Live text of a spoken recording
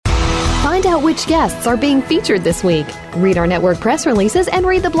Find out which guests are being featured this week. Read our network press releases and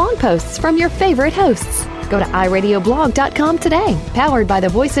read the blog posts from your favorite hosts. Go to iradioblog.com today, powered by the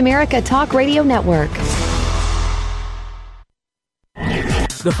Voice America Talk Radio Network.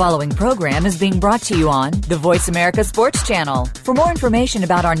 The following program is being brought to you on the Voice America Sports Channel. For more information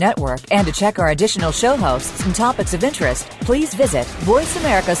about our network and to check our additional show hosts and topics of interest, please visit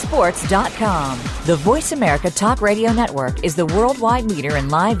voiceamericasports.com. The Voice America Talk Radio Network is the worldwide leader in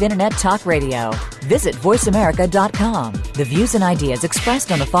live Internet talk radio. Visit voiceamerica.com. The views and ideas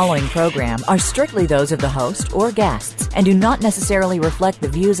expressed on the following program are strictly those of the host or guests and do not necessarily reflect the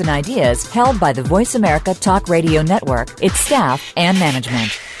views and ideas held by the Voice America Talk Radio Network, its staff, and management.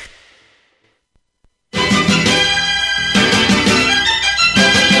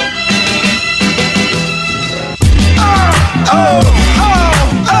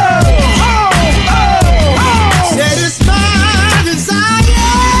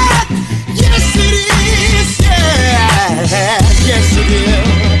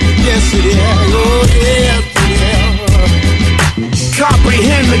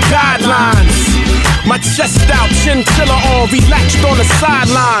 Comprehend the guidelines. My chest out, chinchilla on, relaxed on the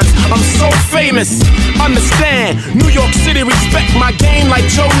sidelines. I'm so famous, understand. New York City respect my game like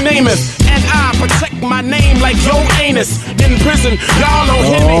Joe Namath. And I protect my name like Yo Anus. In prison, y'all don't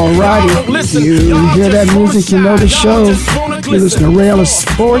hear me. Alrighty, you hear that music, you know the show. You listen to Rail of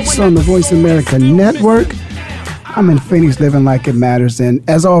Sports on the Voice America Network. I'm in Phoenix, living like it matters. And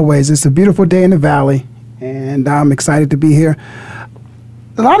as always, it's a beautiful day in the Valley. And I'm excited to be here.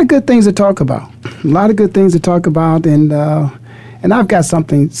 A lot of good things to talk about. And I've got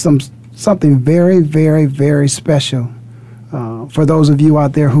something very, very, very special for those of you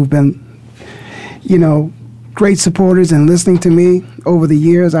out there who've been, great supporters and listening to me over the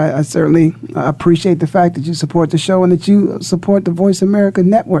years. I certainly appreciate the fact that you support the show and that you support the Voice America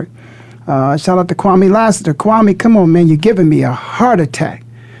Network. Shout out to Kwame Lassiter. Kwame, come on, man, you're giving me a heart attack.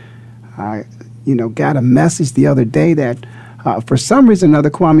 I, got a message the other day that for some reason or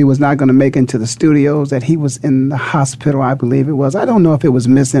another, Kwame was not going to make it into the studios, that he was in the hospital, I believe it was. I don't know if it was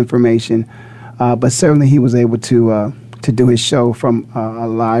misinformation, but certainly he was able to do his show from a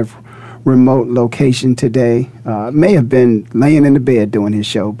live remote location today. May have been laying in the bed doing his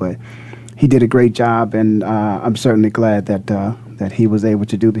show, but he did a great job, and I'm certainly glad that he was able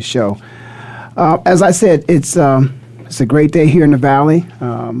to do the show. As I said, it's a great day here in the Valley.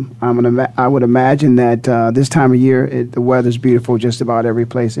 I would imagine that this time of year, the weather's beautiful just about every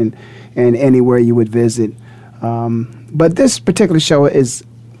place and anywhere you would visit. But this particular show is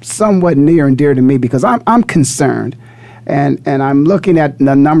somewhat near and dear to me because I'm concerned. And I'm looking at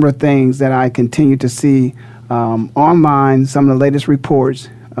a number of things that I continue to see online, some of the latest reports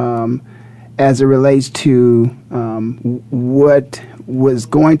as it relates to what was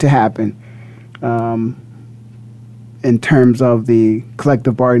going to happen in terms of the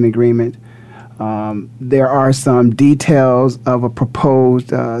collective bargaining agreement. There are some details of a proposed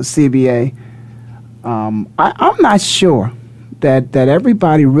CBA. I'm not sure that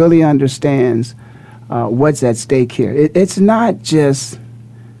everybody really understands what's at stake here. It's not just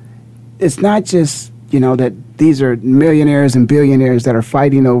that these are millionaires and billionaires that are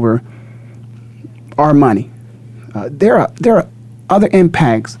fighting over our money. There are other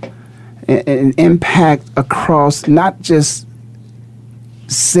impacts, an impact across not just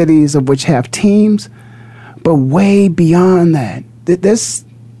cities of which have teams, but way beyond that. This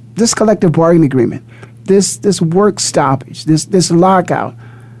collective bargaining agreement, this work stoppage, this lockout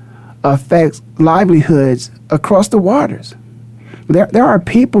affects livelihoods across the waters. There are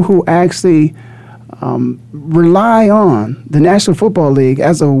people who actually rely on the National Football League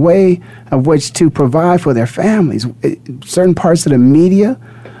as a way of which to provide for their families. Certain parts of the media,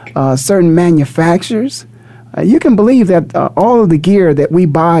 certain manufacturers. You can believe that all of the gear that we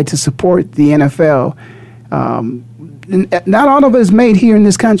buy to support the NFL, not all of it is made here in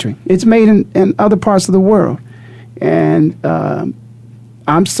this country. It's made in other parts of the world. And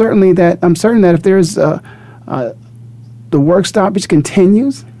I'm certain that if there's the work stoppage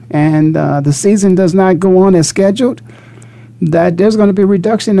continues and the season does not go on as scheduled, that there's going to be a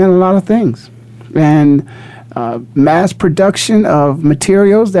reduction in a lot of things. And mass production of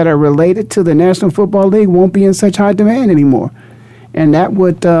materials that are related to the National Football League won't be in such high demand anymore. And that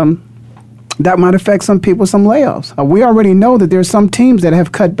might affect some people, some layoffs. We already know that there's some teams that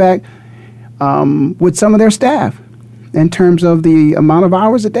have cut back with some of their staff in terms of the amount of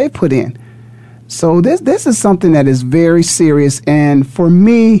hours that they put in. So this is something that is very serious, and for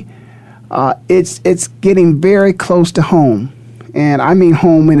me, it's getting very close to home. And I mean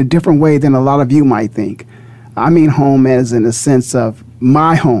home in a different way than a lot of you might think. I mean home as in a sense of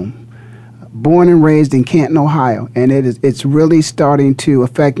my home. born and raised in Canton, Ohio, and it's really starting to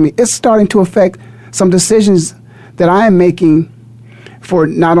affect me. It's starting to affect some decisions that I am making for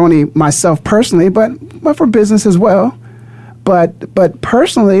not only myself personally, but for business as well. But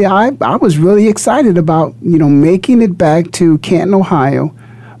personally, I was really excited about making it back to Canton, Ohio,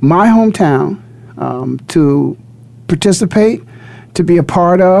 my hometown, to participate, to be a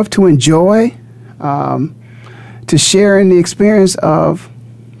part of, to enjoy, to share in the experience of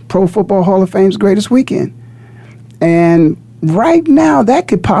Pro Football Hall of Fame's greatest weekend. And right now, that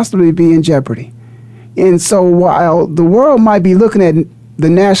could possibly be in jeopardy. And so while the world might be looking at the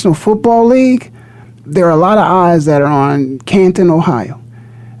National Football League, there are a lot of eyes that are on Canton, Ohio,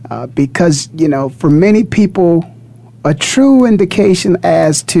 because, for many people, a true indication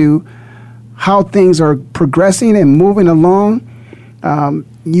as to how things are progressing and moving along,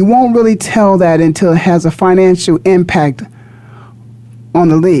 you won't really tell that until it has a financial impact on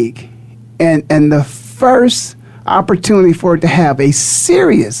the league. And the first opportunity for it to have a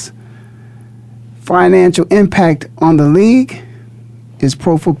serious financial impact on the league is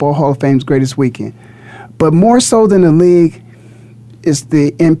Pro Football Hall of Fame's greatest weekend. But more so than the league is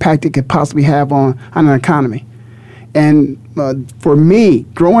the impact it could possibly have on an economy. And for me,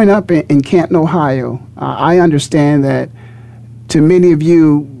 growing up in Canton, Ohio, I understand that to many of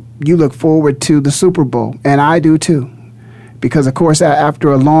you, you look forward to the Super Bowl, and I do too. Because, of course,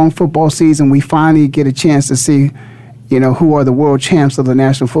 after a long football season, we finally get a chance to see, who are the world champs of the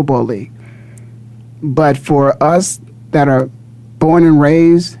National Football League. But for us that are born and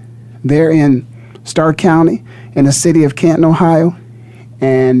raised there in Stark County, in the city of Canton, Ohio,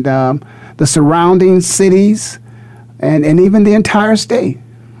 and the surrounding cities, and even the entire state,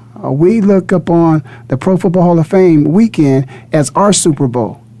 we look upon the Pro Football Hall of Fame weekend as our Super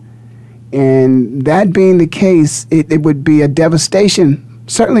Bowl. And that being the case, it would be a devastation,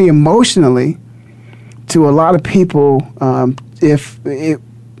 certainly emotionally, to a lot of people if it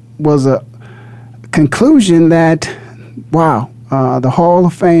was a conclusion that, wow, the Hall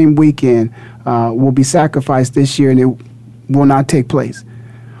of Fame weekend will be sacrificed this year and it will not take place.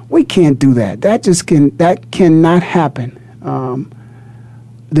 We can't do that. That cannot happen.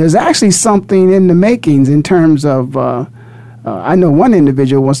 There's actually something in the makings in terms of I know one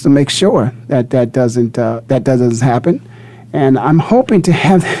individual wants to make sure that doesn't happen, and I'm hoping to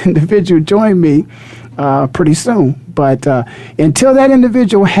have that individual join me pretty soon. But until that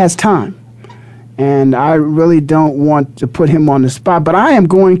individual has time, and I really don't want to put him on the spot, but I am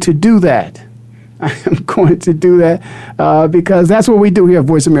going to do that. I am going to do that because that's what we do here at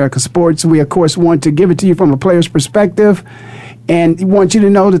Voice America Sports. We, of course, want to give it to you from a player's perspective and want you to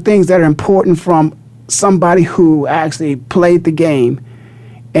know the things that are important from somebody who actually played the game.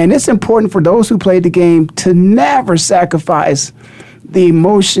 And it's important for those who played the game to never sacrifice the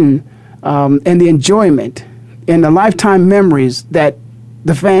emotion and the enjoyment and the lifetime memories that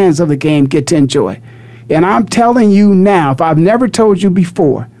the fans of the game get to enjoy. And I'm telling you now, if I've never told you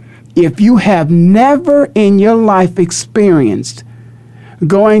before, if you have never in your life experienced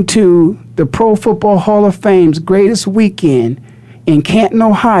going to the Pro Football Hall of Fame's greatest weekend in Canton,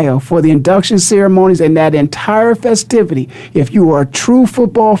 Ohio for the induction ceremonies and that entire festivity, if you are a true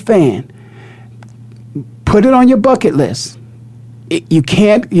football fan, put it on your bucket list. You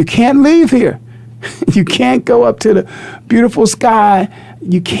can't leave here. You can't go up to the beautiful sky.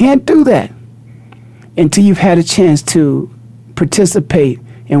 You can't do that until you've had a chance to participate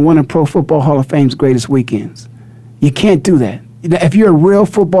in one of Pro Football Hall of Fame's greatest weekends. You can't do that. If you're a real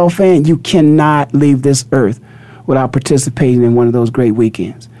football fan, you cannot leave this earth without participating in one of those great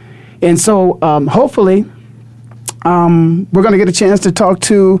weekends. And so hopefully we're going to get a chance to talk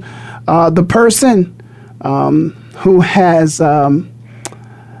to the person who has, for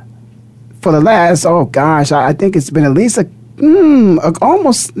the last, I think it's been at least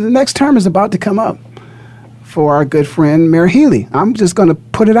almost the next term is about to come up for our good friend, Mayor Healy. I'm just going to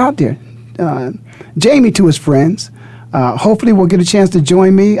put it out there. Jamie to his friends. Hopefully we'll get a chance to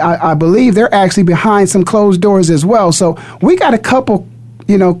join me. I believe they're actually behind some closed doors as well. So we got a couple,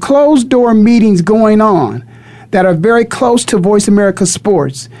 closed door meetings going on that are very close to Voice America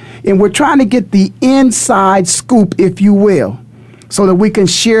Sports. And we're trying to get the inside scoop, if you will, so that we can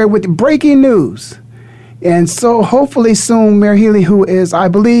share with breaking news. And so hopefully soon, Mayor Healy, who is, I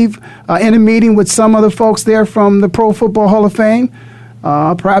believe, in a meeting with some other folks there from the Pro Football Hall of Fame.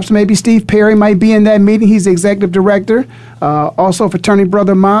 Perhaps maybe Steve Perry might be in that meeting. He's the executive director. Also a fraternity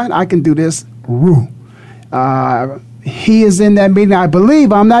brother of mine. I can do this. He is in that meeting, I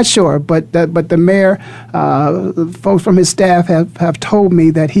believe. I'm not sure, but the mayor, folks from his staff have told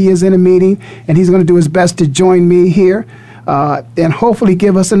me that he is in a meeting, and he's going to do his best to join me here. and hopefully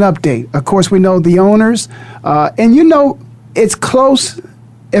give us an update. Of course, we know the owners, and it's close.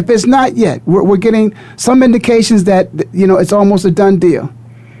 If it's not yet, we're getting some indications that it's almost a done deal.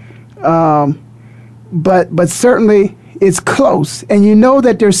 But certainly it's close, and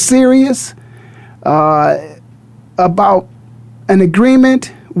that they're serious about an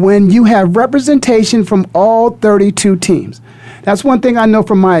agreement when you have representation from all 32 teams. That's one thing I know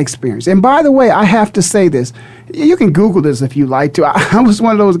from my experience. And by the way, I have to say this. You can Google this if you like to. I was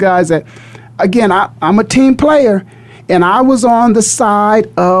one of those guys that, again, I'm a team player, and I was on the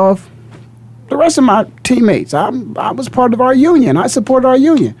side of the rest of my teammates. I was part of our union. I supported our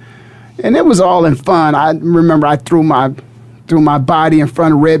union. And it was all in fun. I remember I threw my body in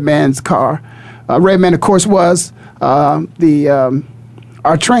front of Redman's car. Redman, of course, was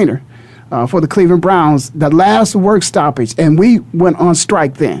our trainer for the Cleveland Browns, the last work stoppage, and we went on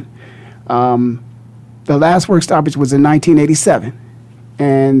strike then. The last work stoppage was in 1987,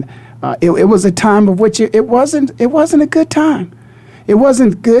 and it was a time of which it wasn't a good time. It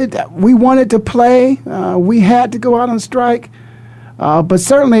wasn't good. We wanted to play. We had to go out on strike, but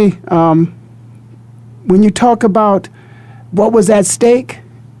certainly when you talk about what was at stake,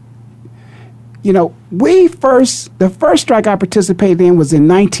 the first strike I participated in was in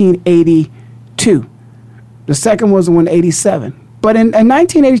 1982. The second was in 1987. But in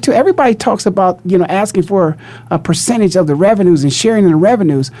 1982, everybody talks about, asking for a percentage of the revenues and sharing in the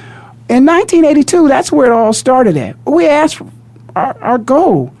revenues. In 1982, that's where it all started at. We asked for our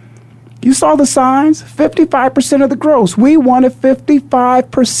goal. You saw the signs, 55% of the gross. We wanted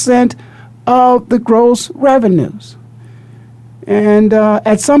 55% of the gross revenues. And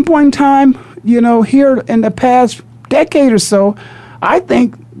at some point in time, here in the past decade or so, I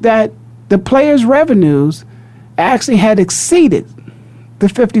think that the players' revenues actually had exceeded the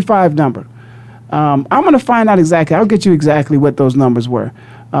 55 number. I'm going to find out exactly. I'll get you exactly what those numbers were.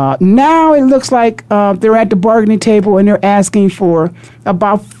 Now it looks like they're at the bargaining table and they're asking for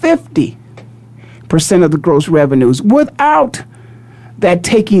about 50% of the gross revenues without that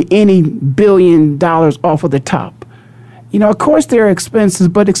taking any $1 billion off of the top. Of course there are expenses,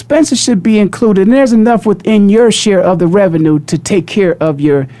 but expenses should be included, and there's enough within your share of the revenue to take care of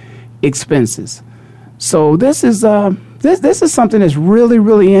your expenses. So this is something that's really,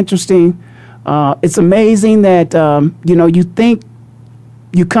 really interesting. It's amazing that you think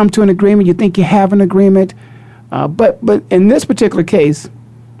you come to an agreement, you think you have an agreement, but in this particular case,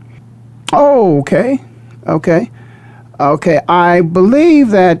 okay. I believe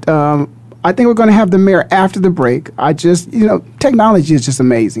that. I think we're going to have the mayor after the break. Technology is just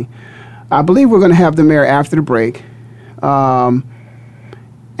amazing. I believe we're going to have the mayor after the break. And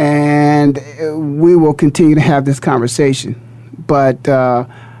we will continue to have this conversation. But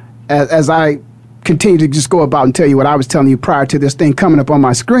as I continue to just go about and tell you what I was telling you prior to this thing coming up on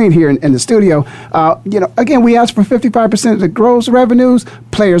my screen here in the studio, again, we asked for 55% of the gross revenues.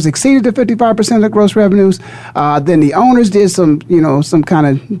 Players exceeded the 55% of the gross revenues. Then the owners did some kind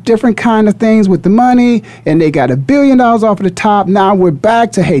of different kind of things with the money, and they got $1 billion off of the top. Now we're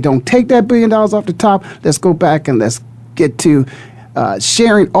back to, hey, don't take that $1 billion off the top. Let's go back and let's get to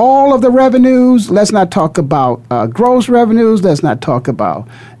sharing all of the revenues. Let's not talk about gross revenues. Let's not talk about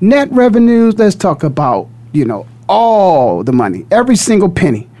net revenues. Let's talk about, all the money, every single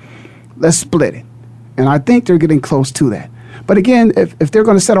penny. Let's split it. And I think they're getting close to that. But again, if they're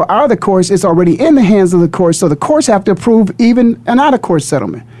going to settle out of the courts, it's already in the hands of the courts. So the courts have to approve even an out-of-court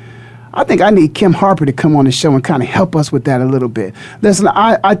settlement. I think I need Kim Harper to come on the show and kind of help us with that a little bit. Listen,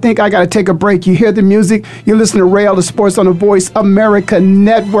 I think I got to take a break. You hear the music. You listen to Ray Ellis Sports on the Voice America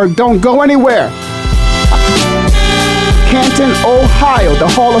Network. Don't go anywhere. Canton, Ohio, the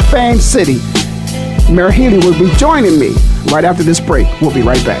Hall of Fame city. Mayor Healy will be joining me right after this break. We'll be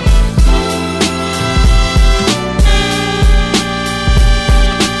right back.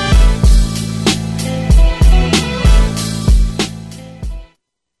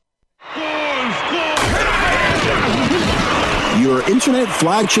 Your internet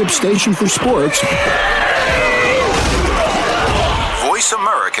flagship station for sports. Voice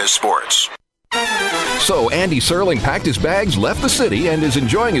America Sports. So Andy Serling packed his bags, left the city, and is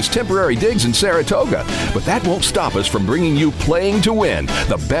enjoying his temporary digs in Saratoga. But that won't stop us from bringing you Playing to Win,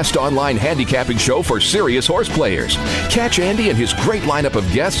 the best online handicapping show for serious horse players. Catch Andy and his great lineup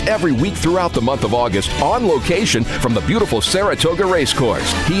of guests every week throughout the month of August on location from the beautiful Saratoga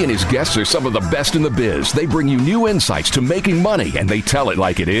Racecourse. He and his guests are some of the best in the biz. They bring you new insights to making money, and they tell it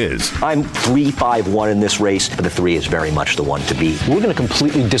like it is. I'm 3-5-1 in this race, but the 3 is very much the one to beat. We're going to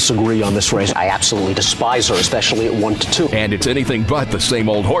completely disagree on this race. I absolutely disagree despise her, especially at 1-2. And it's anything but the same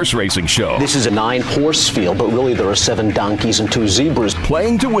old horse racing show. This is a 9-horse field, but really there are 7 donkeys and 2 zebras.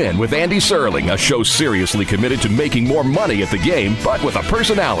 Playing to Win with Andy Serling, a show seriously committed to making more money at the game, but with a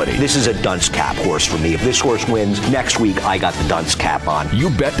personality. This is a dunce cap horse for me. If this horse wins, next week I got the dunce cap on.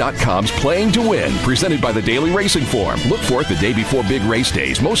 YouBet.com's Playing to Win, presented by the Daily Racing Form. Look for it the day before big race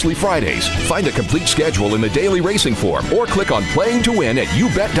days, mostly Fridays. Find a complete schedule in the Daily Racing Form or click on Playing to Win at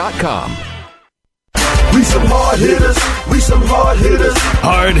YouBet.com. We some hard hitters. We some hard hitters.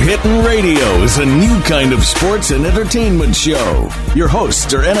 Hard Hittin' Radio is a new kind of sports and entertainment show. Your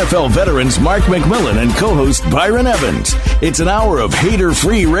hosts are NFL veterans Mark McMillan and co-host Byron Evans. It's an hour of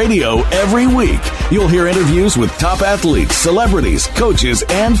hater-free radio every week. You'll hear interviews with top athletes, celebrities, coaches,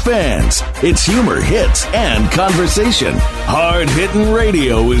 and fans. It's humor, hits, and conversation. Hard Hittin'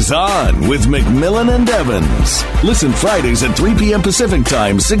 Radio is on with McMillan and Evans. Listen Fridays at 3 p.m. Pacific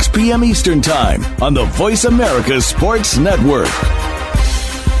Time, 6 p.m. Eastern Time on the Voice America Sports Network.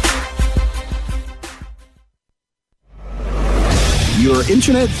 Your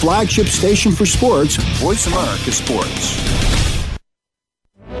internet flagship station for sports, Voice America Sports.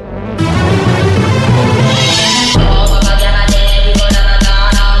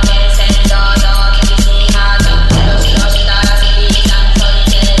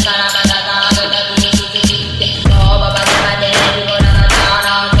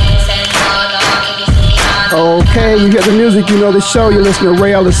 Okay, you hear the music, you know the show. You're listening to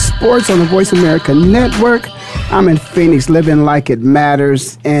Ellis Sports on the Voice America Network. I'm in Phoenix, living like it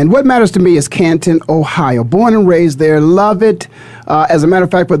matters. And what matters to me is Canton, Ohio. Born and raised there, love it. As a matter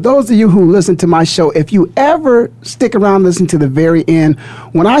of fact, for those of you who listen to my show, if you ever stick around and listen to the very end,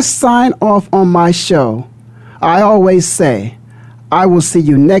 when I sign off on my show, I always say, I will see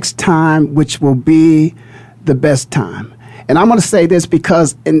you next time, which will be the best time. And I'm going to say this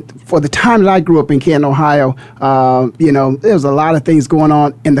because for the time that I grew up in Canton, Ohio, there was a lot of things going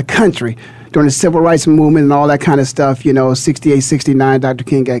on in the country during the civil rights movement and all that kind of stuff, 68, 69, Dr.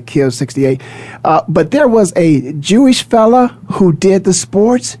 King got killed, 68. But there was a Jewish fella who did the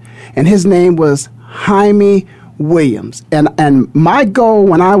sports, and his name was Jaime Williams. And my goal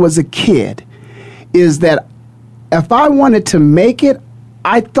when I was a kid is that if I wanted to make it,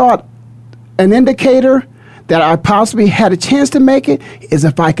 I thought an indicator that I possibly had a chance to make it is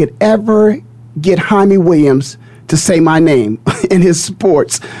if I could ever get Jaime Williams to say my name in his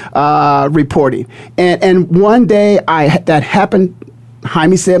sports reporting. And one day that happened.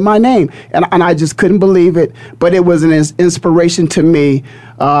 Jaime said my name, and I just couldn't believe it, but it was an inspiration to me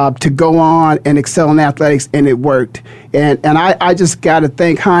to go on and excel in athletics, and it worked. And I just got to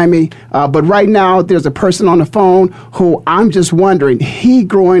thank Jaime. But right now, there's a person on the phone who I'm just wondering, he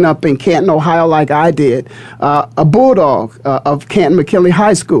growing up in Canton, Ohio like I did, a bulldog of Canton McKinley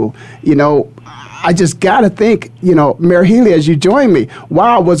High School, I just got to think, Mayor Healy, as you join me,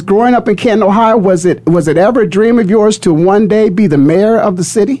 wow, was growing up in Canton, Ohio, was it ever a dream of yours to one day be the mayor of the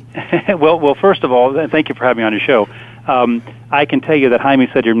city? Well, first of all, thank you for having me on your show. I can tell you that Jaime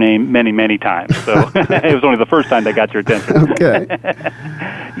said your name many, many times, so it was only the first time that got your attention. Okay.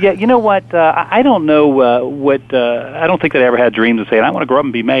 Yeah, you know what? I don't know I don't think that I ever had dreams of saying, I want to grow up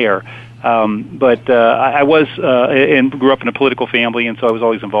and be mayor. But I was and grew up in a political family, and so I was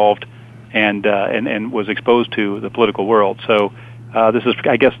always involved and was exposed to the political world. So this is,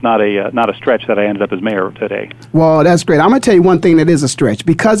 I guess, not a stretch that I ended up as mayor today. Well, that's great. I'm going to tell you one thing that is a stretch,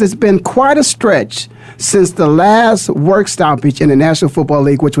 because it's been quite a stretch since the last work stoppage in the National Football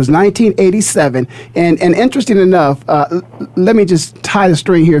League, which was 1987. And interesting enough, let me just tie the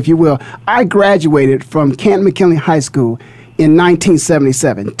string here, if you will. I graduated from Canton McKinley High School in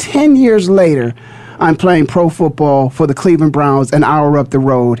 1977. 10 years later, I'm playing pro football for the Cleveland Browns an hour up the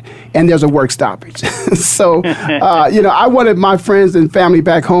road, and there's a work stoppage. So, I wanted my friends and family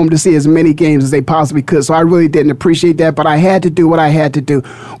back home to see as many games as they possibly could, so I really didn't appreciate that, but I had to do what I had to do.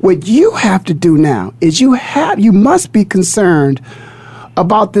 What you have to do now is you must be concerned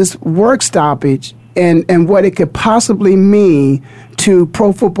about this work stoppage and what it could possibly mean to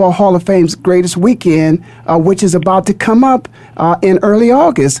Pro Football Hall of Fame's greatest weekend, which is about to come up in early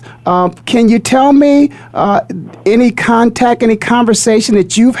August. Can you tell me any contact, any conversation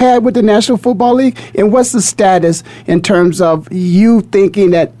that you've had with the National Football League, and what's the status in terms of you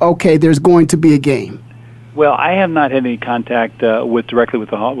thinking that, okay, there's going to be a game? Well, I have not had any contact directly with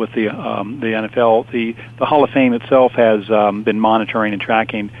the NFL. The Hall of Fame itself has been monitoring and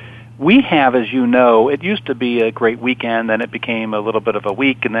tracking. We have, as you know, it used to be a great weekend, then it became a little bit of a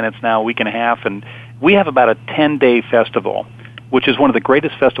week, and then it's now a week and a half, and we have about a 10-day festival, which is one of the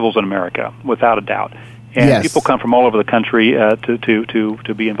greatest festivals in America, without a doubt. And people come from all over the country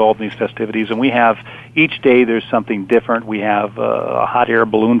to be involved in these festivities. And we have, each day there's something different. We have a hot air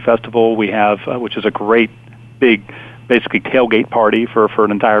balloon festival. We have, which is a great big, basically tailgate party for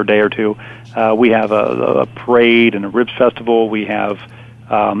an entire day or two. We have a parade and a ribs festival. We have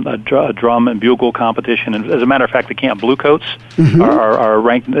a drum and bugle competition. And as a matter of fact, the Camp Bluecoats are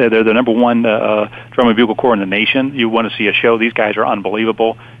ranked. They're the number one drum and bugle corps in the nation. You want to see a show? These guys are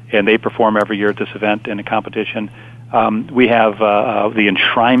unbelievable, and they perform every year at this event in a competition. We have the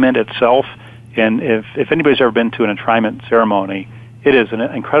enshrinement itself, and if anybody's ever been to an enshrinement ceremony, it is an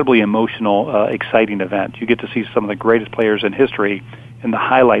incredibly emotional, exciting event. You get to see some of the greatest players in history in the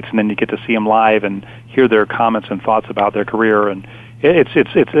highlights, and then you get to see them live and hear their comments and thoughts about their career. And it's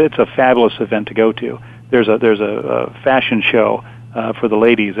a fabulous event to go to. There's a fashion show for the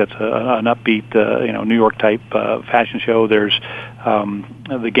ladies. That's an upbeat, New York type fashion show. There's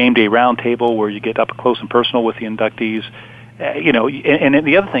the game day roundtable where you get up close and personal with the inductees. And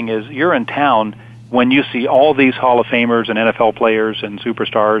the other thing is, you're in town when you see all these Hall of Famers and NFL players and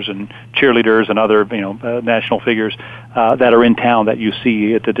superstars and cheerleaders and other national figures that are in town that you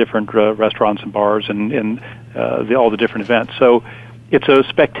see at the different restaurants and bars and all the different events. So it's a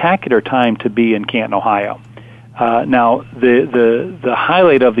spectacular time to be in Canton, Ohio. Now, the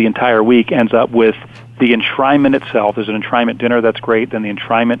highlight of the entire week ends up with the enshrinement itself. There's an enshrinement dinner that's great, then the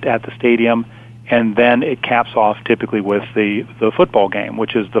enshrinement at the stadium, and then it caps off typically with the football game,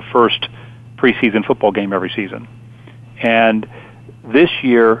 which is the first preseason football game every season. And this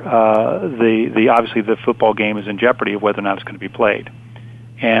year, obviously the football game is in jeopardy of whether or not it's going to be played.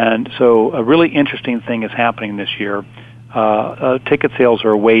 And so a really interesting thing is happening this year. Ticket sales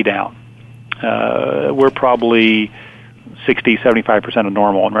are way down. We're probably 60, 75% of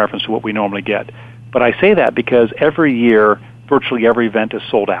normal in reference to what we normally get. But I say that because every year, virtually every event is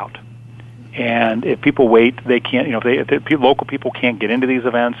sold out. And if people wait, they can't, if local people can't get into these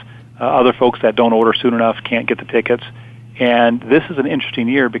events, other folks that don't order soon enough can't get the tickets. And this is an interesting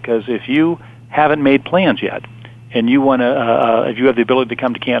year because if you haven't made plans yet, and you want to, if you have the ability to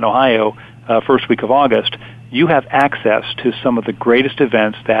come to Canton, Ohio, first week of August, you have access to some of the greatest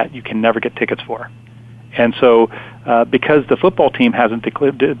events that you can never get tickets for. And so, because the football team hasn't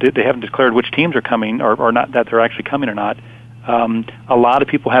declared, they haven't declared which teams are coming or not, that they're actually coming or not, a lot of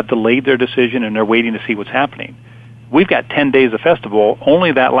people have delayed their decision and they're waiting to see what's happening. We've got 10 days of festival.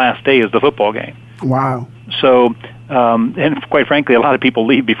 Only that last day is the football game. Wow. So, and quite frankly, a lot of people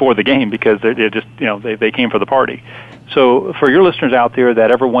leave before the game because they're just, they came for the party. So for your listeners out there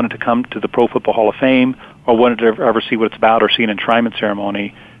that ever wanted to come to the Pro Football Hall of Fame or wanted to ever see what it's about or see an enshrinement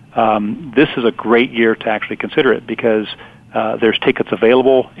ceremony, this is a great year to actually consider it because there's tickets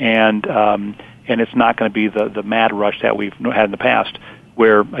available and it's not going to be the mad rush that we've had in the past.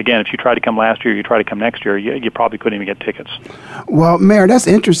 Where, again, if you try to come last year, you try to come next year, you probably couldn't even get tickets. Well, Mayor, that's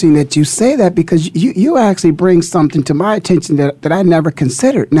interesting that you say that because you actually bring something to my attention that I never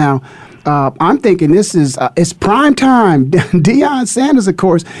considered. Now, I'm thinking this is it's prime time. Deion Sanders, of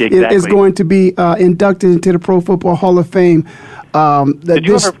course, is going to be inducted into the Pro Football Hall of Fame. Did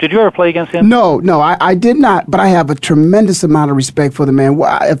you ever play against him? No, I did not. But I have a tremendous amount of respect for the man.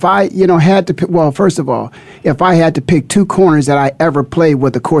 If I, had to pick, first of all, if I had to pick two corners that I ever played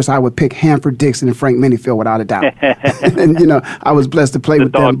with, of course, I would pick Hanford Dixon and Frank Minifield without a doubt. And I was blessed to play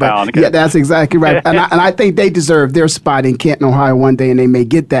with them. But yeah, that's exactly right. And I think they deserve their spot in Canton, Ohio, one day, and they may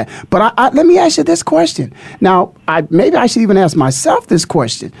get that. But let me ask you this question. Now, maybe I should even ask myself this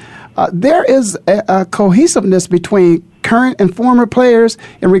question. There is a cohesiveness between current and former players,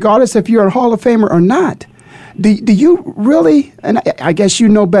 and regardless if you're a Hall of Famer or not. Do you really, and I guess you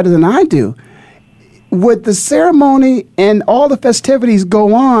know better than I do, would the ceremony and all the festivities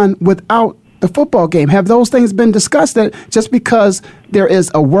go on without the football game? Have those things been discussed that just because there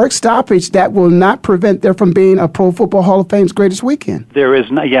is a work stoppage that will not prevent there from being a Pro Football Hall of Fame's greatest weekend? There is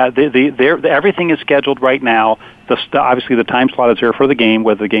not, everything is scheduled right now. Obviously, the time slot is there for the game,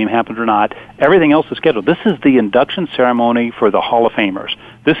 whether the game happens or not. Everything else is scheduled. This is the induction ceremony for the Hall of Famers.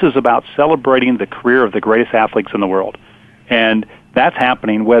 This is about celebrating the career of the greatest athletes in the world. And that's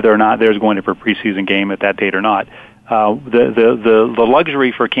happening whether or not there's going to be a preseason game at that date or not. The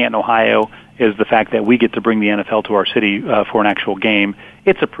luxury for Canton, Ohio, is the fact that we get to bring the NFL to our city for an actual game.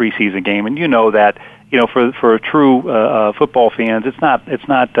 It's a preseason game, and you know that for true football fans, it's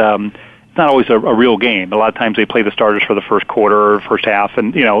not always a real game. A lot of times they play the starters for the first quarter or first half,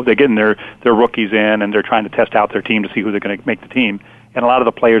 and they're getting their rookies in and they're trying to test out their team to see who they're going to make the team. And a lot of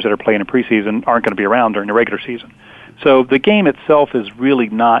the players that are playing in preseason aren't going to be around during the regular season. So the game itself is really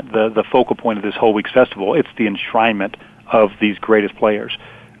not the focal point of this whole week's festival. It's the enshrinement of these greatest players.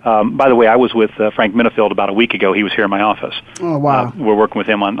 By the way, I was with Frank Minifield about a week ago. He was here in my office. Oh, wow. We're working with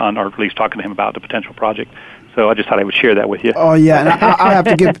him on, or at least talking to him about the potential project. So I just thought I would share that with you. Oh, yeah, and I have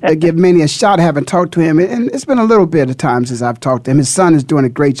to give Manny a shot. I haven't talked to him, and it's been a little bit of time since I've talked to him. His son is doing a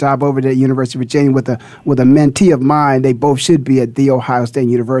great job over there at University of Virginia with a mentee of mine. They both should be at The Ohio State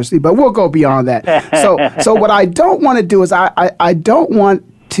University, but we'll go beyond that. So what I don't want to do is I don't want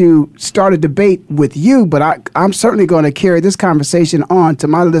to start a debate with you, but I'm certainly going to carry this conversation on to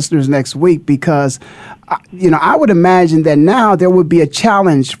my listeners next week because, I would imagine that now there would be a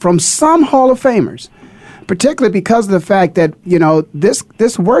challenge from some Hall of Famers, particularly because of the fact that,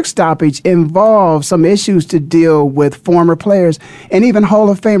 this work stoppage involves some issues to deal with former players and even Hall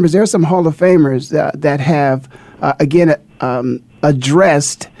of Famers. There are some Hall of Famers that have,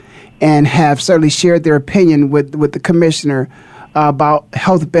 addressed and have certainly shared their opinion with the commissioner about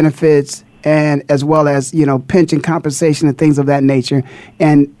health benefits and as well as, pension compensation and things of that nature.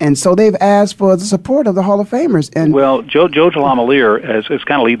 And so they've asked for the support of the Hall of Famers. And well, Joe Jalamalir is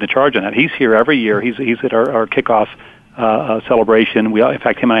kind of leading the charge on that. He's here every year. He's at our kickoff celebration. In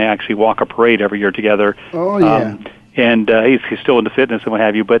fact, him and I actually walk a parade every year together. Oh, yeah. And he's still into fitness and what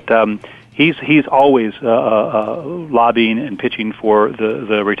have you, but he's always lobbying and pitching for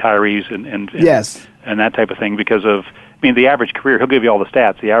the retirees and yes, and that type of thing because of, the average career, he'll give you all the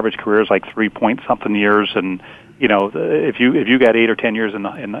stats. The average career is like 3-point-something years, and if you got 8 or 10 years in the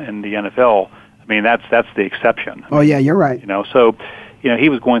NFL, that's the exception. Oh yeah, you're right. So he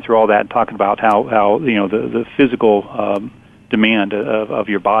was going through all that and talking about how the physical demand of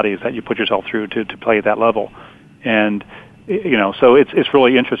your body is that you put yourself through to play at that level, and so it's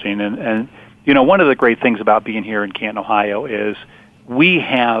really interesting. And one of the great things about being here in Canton, Ohio, is we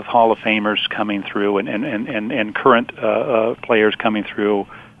have Hall of Famers coming through and current players coming through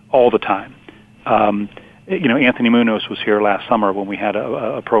all the time. Anthony Munoz was here last summer when we had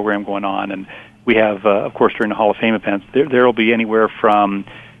a program going on, and we have, of course, during the Hall of Fame events, there will be anywhere from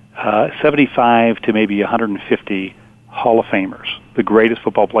 75 to maybe 150 Hall of Famers, the greatest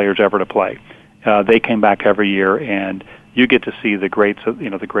football players ever to play. They came back every year, and you get to see the greats,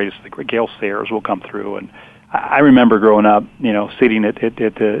 the greatest. Gale Sayers will come through, and I remember growing up, sitting at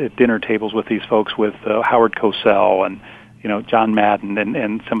dinner tables with these folks, with Howard Cosell and John Madden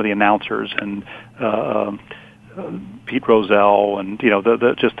and some of the announcers and Pete Rozelle and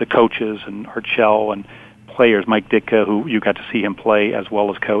just the coaches and Art Shell and players, Mike Ditka, who you got to see him play as well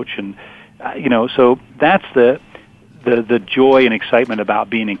as coach, and so that's the joy and excitement about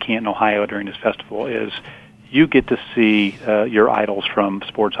being in Canton, Ohio during this festival is. You get to see your idols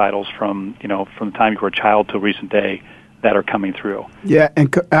sports idols from the time you were a child to recent day that are coming through. Yeah,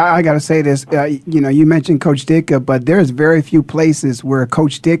 and I got to say this, you mentioned Coach Ditka, but there's very few places where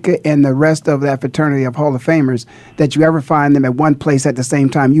Coach Ditka and the rest of that fraternity of Hall of Famers that you ever find them at one place at the same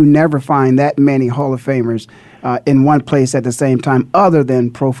time. You never find that many Hall of Famers in one place at the same time, other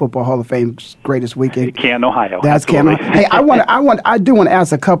than Pro Football Hall of Fame's greatest weekend. Canton, Ohio. That's Canton. Hey, I do want to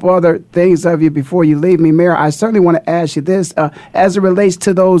ask a couple other things of you before you leave me, Mayor. I certainly want to ask you this as it relates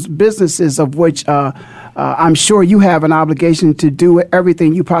to those businesses of which I'm sure you have an obligation to do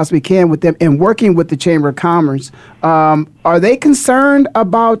everything you possibly can with them, and working with the Chamber of Commerce. Are they concerned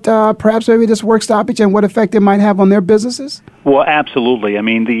about perhaps maybe this work stoppage and what effect it might have on their businesses? Well, absolutely.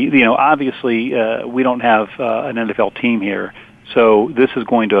 Obviously, we don't have an NFL team here, so this is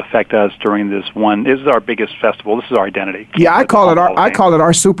going to affect us during this one. This is our biggest festival. This is our identity. Yeah, I call it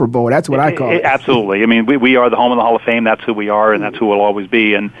our Super Bowl. That's what I call it. Absolutely. We are the home of the Hall of Fame. That's who we are, and that's who we'll always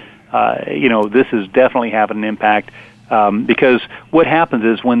be. And this is definitely having an impact because what happens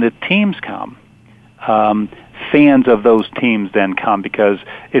is when the teams come, fans of those teams then come because,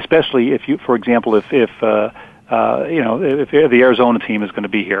 especially if you, for example, if the Arizona team is going to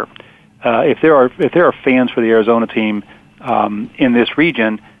be here, if there are fans for the Arizona team in this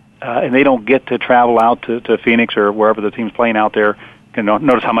region, and they don't get to travel out to Phoenix or wherever the team's playing out there.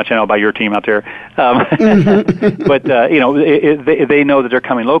 Notice how much I know about your team out there. But, they know that they're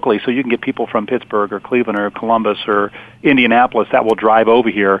coming locally, so you can get people from Pittsburgh or Cleveland or Columbus or Indianapolis that will drive over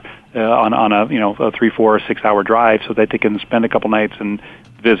here on a 3, 4, or 6 hour drive so that they can spend a couple nights and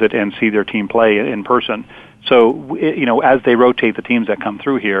visit and see their team play in person. So, as they rotate the teams that come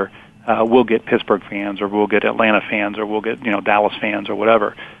through here, we'll get Pittsburgh fans or we'll get Atlanta fans or we'll get, Dallas fans or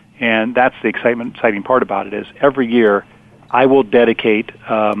whatever. And that's the exciting part about it is every year I will dedicate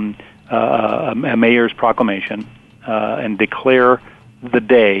a mayor's proclamation and declare the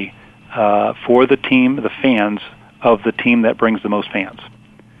day for the team, the fans of the team that brings the most fans.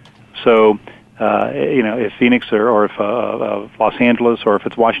 So if Phoenix or if Los Angeles or if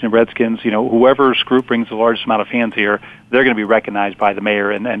it's Washington Redskins, whoever's group brings the largest amount of fans here, they're going to be recognized by the mayor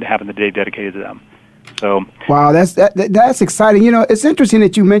and having the day dedicated to them. So, wow, that's exciting. It's interesting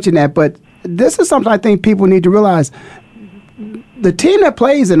that you mentioned that, but this is something I think people need to realize. The team that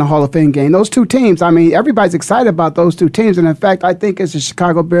plays in the Hall of Fame game, those two teams, everybody's excited about those two teams. And in fact, I think it's the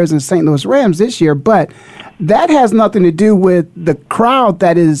Chicago Bears and the St. Louis Rams this year. But that has nothing to do with the crowd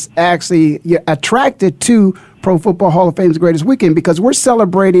that is actually attracted to Pro Football Hall of Fame's greatest weekend, because we're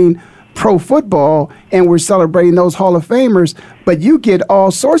celebrating pro football and we're celebrating those Hall of Famers. But you get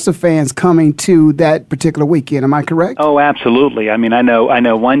all sorts of fans coming to that particular weekend. Am I correct? Oh, absolutely. I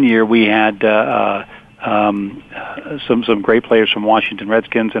know one year we had some great players from Washington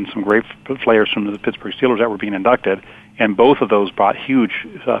Redskins and some great players from the Pittsburgh Steelers that were being inducted, and both of those brought huge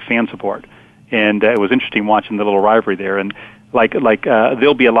fan support. And it was interesting watching the little rivalry there. And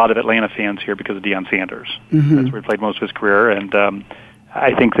there'll be a lot of Atlanta fans here because of Deion Sanders. Mm-hmm. That's where he played most of his career, and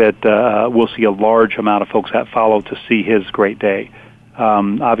I think that we'll see a large amount of folks that follow to see his great day.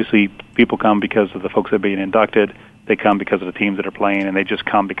 Obviously, people come because of the folks that are being inducted. They come because of the teams that are playing, and they just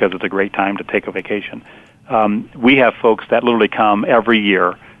come because it's a great time to take a vacation. We have folks that literally come every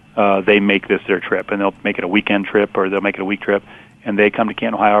year. They make this their trip, and they'll make it a weekend trip or they'll make it a week trip, and they come to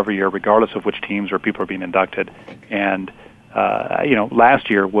Canton, Ohio every year, regardless of which teams or people are being inducted. And, last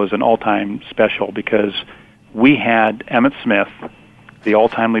year was an all-time special because we had Emmitt Smith, the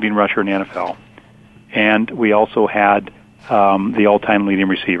all-time leading rusher in the NFL, and we also had the all-time leading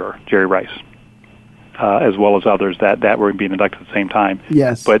receiver, Jerry Rice. As well as others that were being inducted at the same time.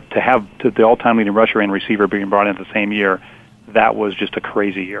 Yes. But to have the all-time leading rusher and receiver being brought in at the same year, that was just a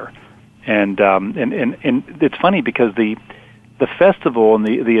crazy year. And it's funny because the festival and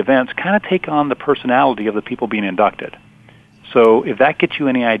the events kind of take on the personality of the people being inducted. So if that gets you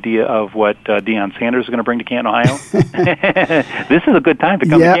any idea of what Deion Sanders is going to bring to Canton, Ohio, this is a good time to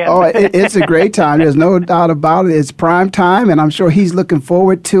come to Canton. It's a great time. There's no doubt about it. It's prime time, and I'm sure he's looking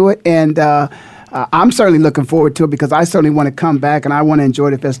forward to it. And I'm certainly looking forward to it because I certainly want to come back and I want to enjoy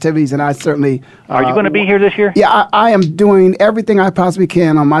the festivities. And I certainly are you going to be here this year? Yeah, I am doing everything I possibly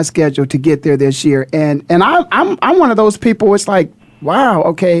can on my schedule to get there this year. And I'm one of those people. It's like, wow,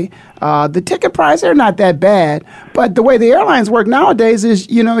 okay, the ticket price, they're not that bad. But the way the airlines work nowadays is,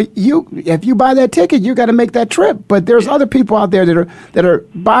 if you buy that ticket, you got to make that trip. But there's other people out there that are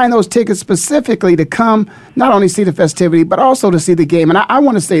buying those tickets specifically to come not only see the festivity, but also to see the game. And I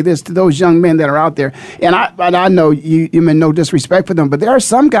want to say this to those young men that are out there. And I know you mean no disrespect for them, but there are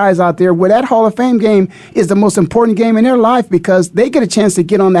some guys out there where that Hall of Fame game is the most important game in their life because they get a chance to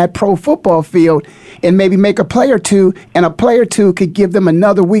get on that pro football field and maybe make a play or two, and a play or two could give them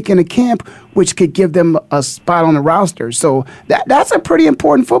another weekend of camp, which could give them a spot on the roster. So that's a pretty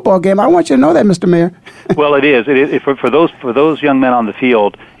important football game. I want you to know that, Mr. Mayor. Well, it is. It is for those young men on the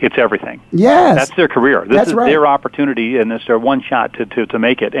field. It's everything. Yes, that's their career. This is their opportunity, and it's their one shot to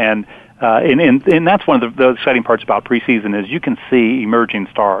make it. And that's one of the exciting parts about preseason is you can see emerging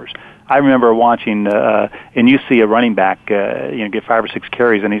stars. I remember watching, and you see a running back, get 5 or 6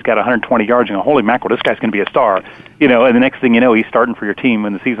 carries, and he's got 120 yards, and holy mackerel, this guy's going to be a star, and the next thing you know, he's starting for your team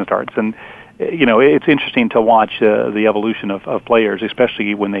when the season starts. And, it's interesting to watch the evolution of players,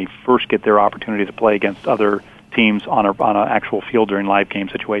 especially when they first get their opportunity to play against other teams on an actual field during live game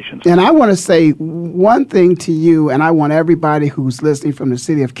situations. And I want to say one thing to you, and I want everybody who's listening from the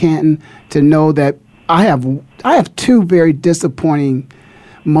city of Canton to know that I have 2 very disappointing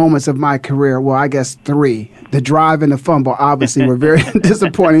moments of my career. Well, I guess 3. The drive and the fumble obviously were very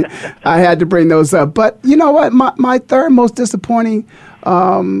disappointing. I had to bring those up. But you know what? My third most disappointing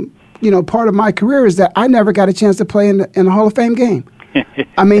part of my career is that I never got a chance to play in the Hall of Fame game.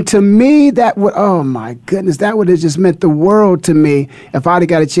 I mean, to me, that would, oh my goodness, that would have just meant the world to me if I'd have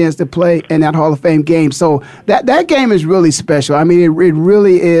got a chance to play in that Hall of Fame game. So that game is really special. I mean, it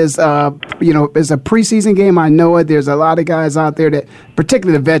really is, it's a preseason game. I know it. There's a lot of guys out there that,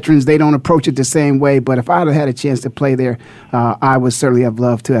 particularly the veterans, they don't approach it the same way. But if I'd have had a chance to play there, I would certainly have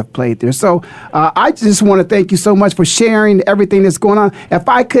loved to have played there. So I just want to thank you so much for sharing everything that's going on. If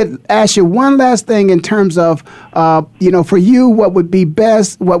I could ask you one last thing in terms of, for you, what would be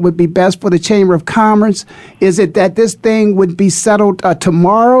best for the Chamber of Commerce? Is it that this thing would be settled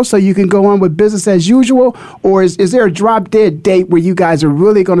tomorrow so you can go on with business as usual? Or is there a drop-dead date where you guys are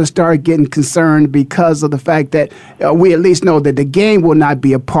really going to start getting concerned because of the fact that we at least know that the game will not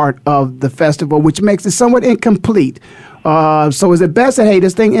be a part of the festival, which makes it somewhat incomplete? So is it best that, hey,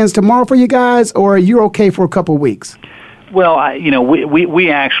 this thing ends tomorrow for you guys, or are you okay for a couple of weeks? Well, we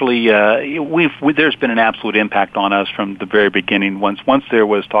actually there's been an absolute impact on us from the very beginning. Once there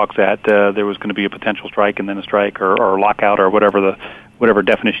was talks that there was going to be a potential strike and then a strike or lockout or whatever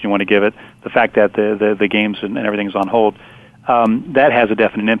definition you want to give it, the fact that the games and everything's on hold, that has a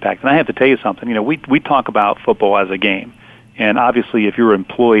definite impact. And I have to tell you something. We talk about football as a game, and obviously if you're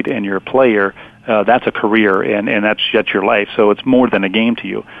employed and you're a player, that's a career and that's your life. So it's more than a game to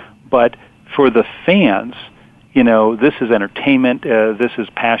you. But for the fans, this is entertainment, this is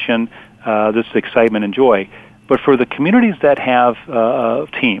passion, this is excitement and joy. But for the communities that have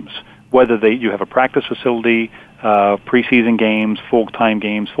teams, whether you have a practice facility, preseason games, full-time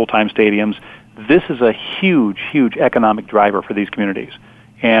stadiums, this is a huge, huge economic driver for these communities.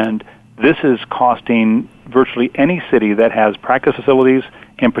 And this is costing virtually any city that has practice facilities,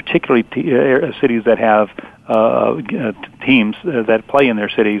 and particularly cities that have teams that play in their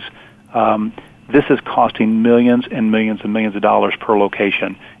cities. This is costing millions and millions and millions of dollars per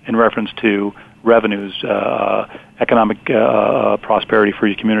location in reference to revenues, economic prosperity for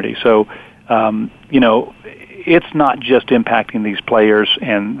your community. So, it's not just impacting these players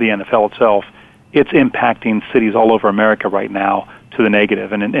and the NFL itself. It's impacting cities all over America right now to the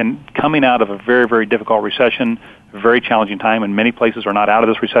negative. And coming out of a very, very difficult recession, a very challenging time, and many places are not out of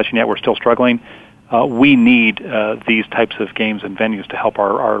this recession yet. We're still struggling. We need these types of games and venues to help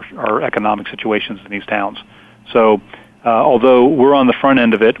our economic situations in these towns. So although we're on the front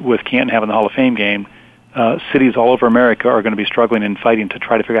end of it with Canton having the Hall of Fame game, cities all over America are going to be struggling and fighting to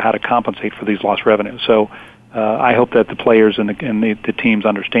try to figure out how to compensate for these lost revenues. So I hope that the players and the teams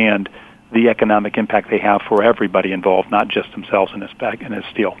understand the economic impact they have for everybody involved, not just themselves in this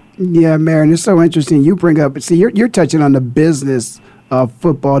deal. Yeah, Marion, it's so interesting. You bring up, you're touching on the business of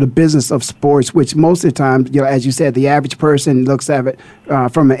football, the business of sports, which most of the time, as you said, the average person looks at it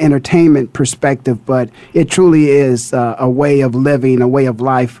from an entertainment perspective, but it truly is a way of living, a way of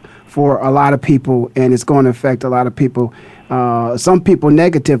life for a lot of people, and it's going to affect a lot of people. Some people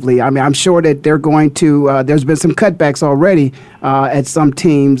negatively. I mean, I'm sure that they're going to, there's been some cutbacks already at some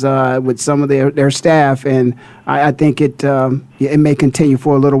teams with some of their staff, and I think it may continue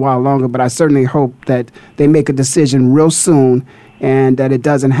for a little while longer, but I certainly hope that they make a decision real soon and that it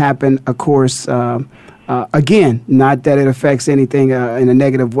doesn't happen, of course, again, not that it affects anything in a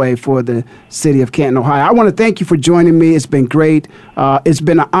negative way for the city of Canton, Ohio. I want to thank you for joining me. It's been great. It's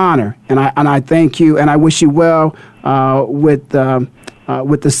been an honor, and I thank you, and I wish you well with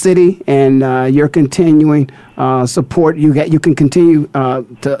the city and your continuing support. You can continue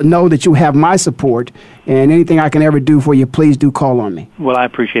to know that you have my support, and anything I can ever do for you, please do call on me. Well, I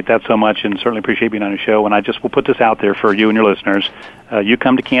appreciate that so much, and certainly appreciate being on the show. And I just will put this out there for you and your listeners. You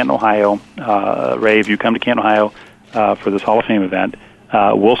come to Canton, Ohio, Ray, if you come to Canton, Ohio for this Hall of Fame event,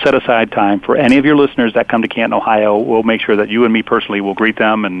 we'll set aside time for any of your listeners that come to Canton, Ohio. We'll make sure that you and me personally will greet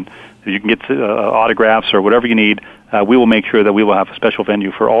them, and you can get autographs or whatever you need. We will make sure that we will have a special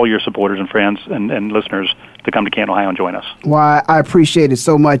venue for all your supporters and friends and listeners to come to Canton, Ohio and join us. Well, I appreciate it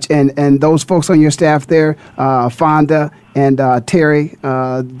so much. And those folks on your staff there, Fonda and Terry,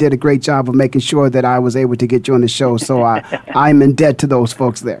 did a great job of making sure that I was able to get you on the show. So I'm in debt to those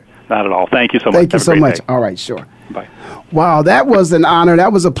folks there. Not at all. Thank you so much. Thank you so much. All right, sure. Bye. Wow, that was an honor.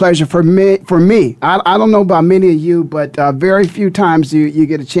 That was a pleasure for me. I don't know about many of you, but very few times you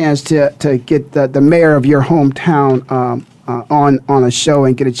get a chance to get the mayor of your hometown on a show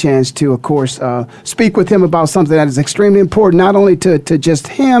and get a chance to, of course, speak with him about something that is extremely important, not only to just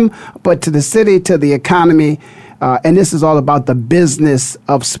him, but to the city, to the economy. And this is all about the business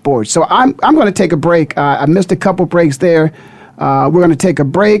of sports. So I'm going to take a break. I missed a couple breaks there. We're going to take a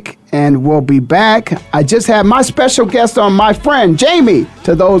break, and we'll be back. I just had my special guest on, my friend, Jamie,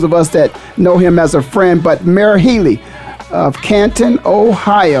 to those of us that know him as a friend, but Mayor Healy of Canton,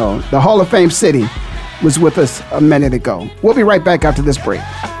 Ohio, the Hall of Fame city, was with us a minute ago. We'll be right back after this break.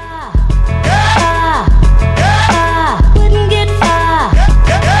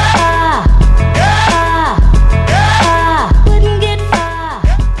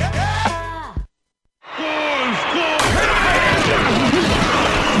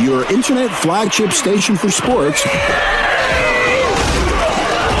 Internet flagship station for sports.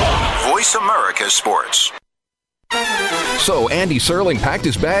 Voice America Sports. So Andy Serling packed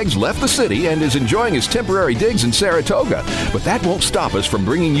his bags, left the city, and is enjoying his temporary digs in Saratoga. But that won't stop us from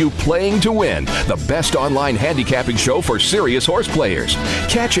bringing you Playing to Win, the best online handicapping show for serious horse players.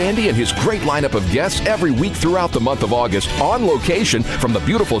 Catch Andy and his great lineup of guests every week throughout the month of August on location from the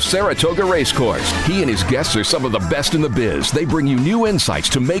beautiful Saratoga Racecourse. He and his guests are some of the best in the biz. They bring you new insights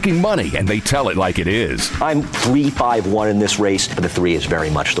to making money, and they tell it like it is. I'm 3-5-1 in this race, but the 3 is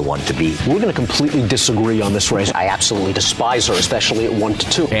very much the one to beat. We're going to completely disagree on this race. I absolutely despise her, especially at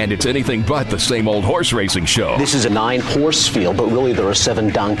 1-2. And it's anything but the same old horse racing show. This is a 9-horse field, but really there are 7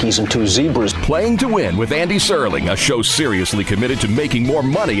 donkeys and 2 zebras. Playing to Win with Andy Serling, a show seriously committed to making more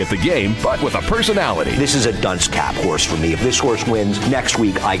money at the game, but with a personality. This is a dunce cap horse for me. If this horse wins, next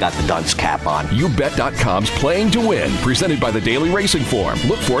week I got the dunce cap on. YouBet.com's Playing to Win, presented by the Daily Racing Form.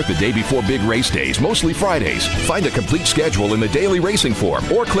 Look for it the day before big race days, mostly Fridays. Find a complete schedule in the Daily Racing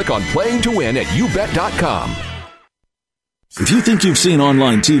Form or click on Playing to Win at YouBet.com. If you think you've seen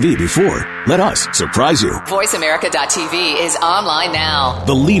online TV before, let us surprise you. VoiceAmerica.tv is online now.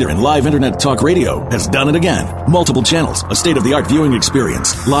 The leader in live internet talk radio has done it again. Multiple channels, a state-of-the-art viewing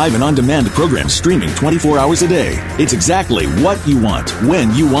experience, live and on-demand programs streaming 24 hours a day. It's exactly what you want,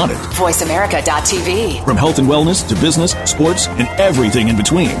 when you want it. VoiceAmerica.tv. From health and wellness to business, sports, and everything in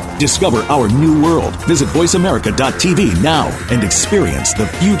between. Discover our new world. Visit VoiceAmerica.tv now and experience the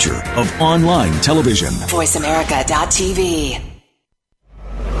future of online television. VoiceAmerica.tv.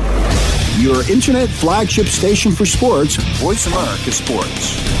 Your internet flagship station for sports, Voice America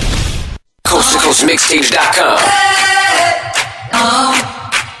Sports. Coast to Coast Mixtapes.com.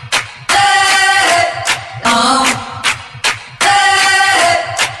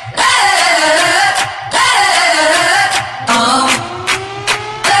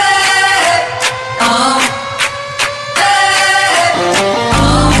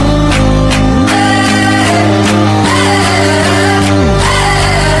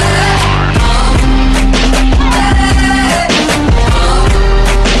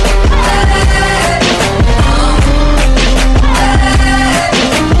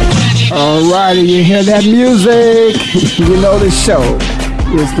 Alrighty, you hear that music? You know the show.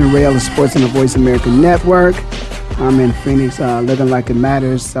 It's the Ellis Sports on the Voice America Network. I'm in Phoenix, living like it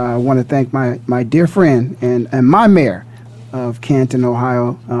matters. I want to thank my dear friend and my mayor of Canton,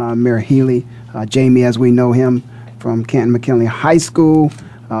 Ohio, Mayor Healy, Jamie, as we know him from Canton McKinley High School.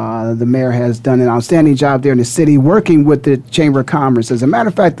 The mayor has done an outstanding job there in the city working with the Chamber of Commerce. As a matter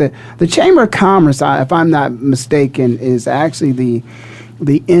of fact, the Chamber of Commerce, if I'm not mistaken, is actually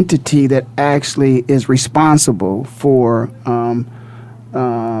the entity that actually is responsible for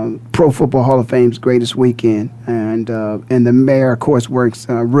Pro Football Hall of Fame's greatest weekend, and the mayor, of course, works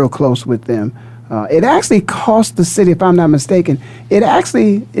real close with them. It actually cost the city, if I'm not mistaken, it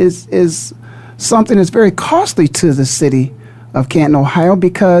actually is something that's very costly to the city of Canton, Ohio,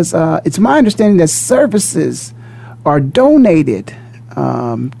 because it's my understanding that services are donated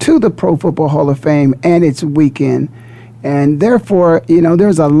to the Pro Football Hall of Fame and its weekend. And therefore,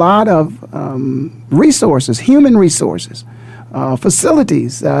 there's a lot of resources, human resources,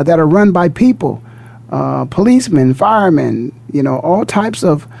 facilities that are run by people, policemen, firemen, all types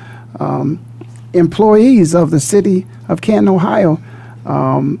of employees of the city of Canton, Ohio,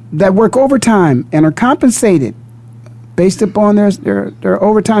 that work overtime and are compensated based upon their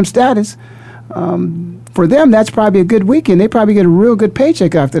overtime status. For them, that's probably a good weekend. They probably get a real good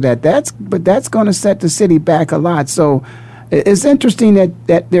paycheck after that. But that's going to set the city back a lot. So it's interesting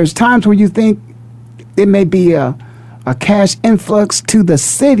that there's times where you think it may be a cash influx to the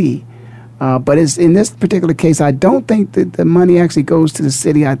city, but it's, in this particular case, I don't think that the money actually goes to the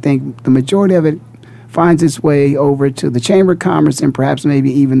city. I think the majority of it finds its way over to the Chamber of Commerce and perhaps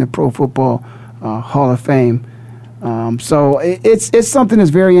maybe even the Pro Football Hall of Fame. So it's something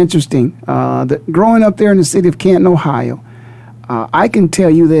that's very interesting. Growing up there in the city of Canton, Ohio, I can tell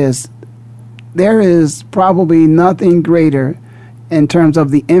you this. There is probably nothing greater in terms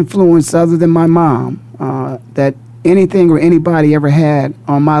of the influence other than my mom that anything or anybody ever had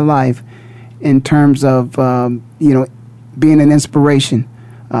on my life in terms of, being an inspiration.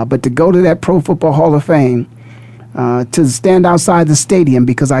 But to go to that Pro Football Hall of Fame, to stand outside the stadium,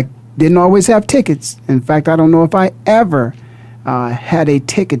 because I didn't always have tickets. In fact, I don't know if I ever had a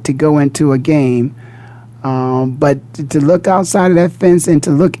ticket to go into a game. But to look outside of that fence and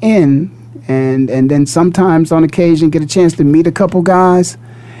to look in, and then sometimes on occasion get a chance to meet a couple guys.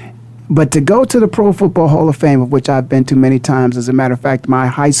 But to go to the Pro Football Hall of Fame, of which I've been to many times, as a matter of fact, my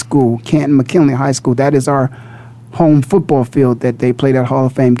high school, Canton McKinley High School, that is our home football field that they play that Hall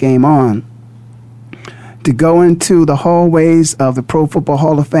of Fame game on. to go into the hallways of the Pro Football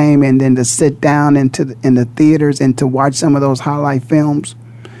Hall of Fame and then to sit down in the theaters and to watch some of those highlight films,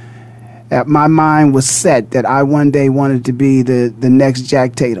 my mind was set that I one day wanted to be the next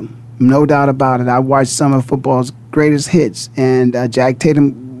Jack Tatum. No doubt about it. I watched some of football's greatest hits, and Jack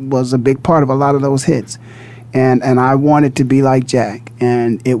Tatum was a big part of a lot of those hits. And I wanted to be like Jack.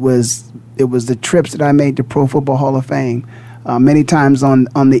 And it was the trips that I made to Pro Football Hall of Fame. Many times on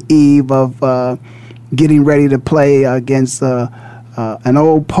the eve of getting ready to play against an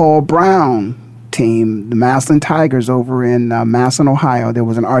old Paul Brown team, the Massillon Tigers over in Massillon, Ohio. There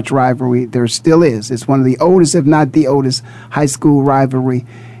was an arch rivalry. There still is. It's one of the oldest, if not the oldest, high school rivalry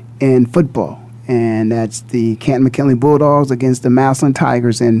in football. And that's the Canton McKinley Bulldogs against the Massillon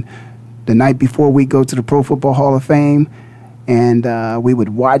Tigers. And the night before we go to the Pro Football Hall of Fame, and we would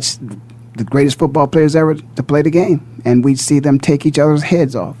watch the greatest football players ever to play the game. And we'd see them take each other's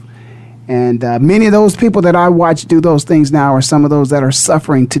heads off. And many of those people that I watch do those things now are some of those that are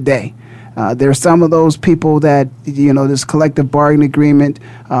suffering today. There are some of those people that, this collective bargaining agreement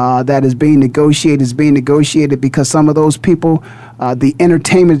that is being negotiated because some of those people, the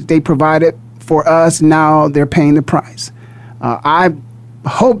entertainment that they provided for us, now they're paying the price. I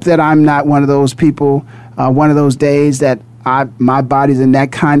hope that I'm not one of those people, one of those days that my body's in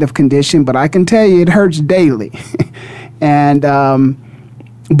that kind of condition, but I can tell you it hurts daily. And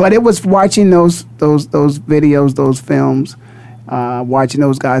but it was watching those videos, those films, watching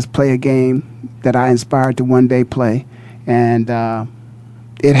those guys play a game that I inspired to one day play, and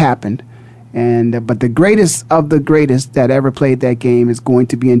it happened. And but the greatest of the greatest that ever played that game is going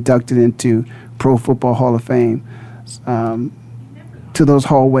to be inducted into Pro Football Hall of Fame, to those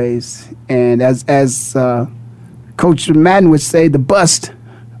hallways. And as Coach Madden would say, the bust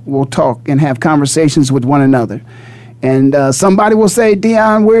will talk and have conversations with one another. And somebody will say,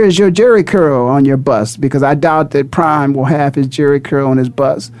 Dion, where is your Jerry curl on your bust? Because I doubt that Prime will have his Jerry curl on his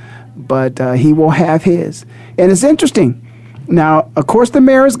bust, but he will have his. And it's interesting. Now, of course, the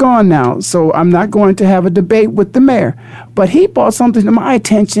mayor is gone now, so I'm not going to have a debate with the mayor. But he brought something to my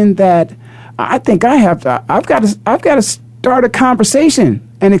attention that I think I've got to start a conversation,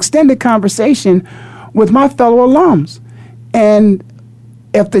 an extended conversation with my fellow alums. And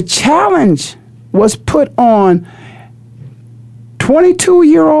if the challenge was put on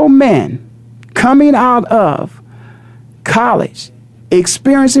 22-year-old men coming out of college,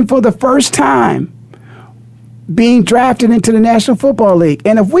 experiencing for the first time being drafted into the National Football League,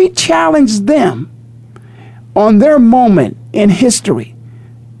 and if we challenge them on their moment in history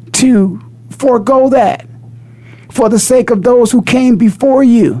to forego that for the sake of those who came before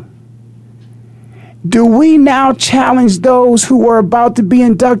you, do we now challenge those who are about to be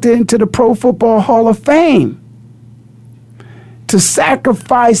inducted into the Pro Football Hall of Fame to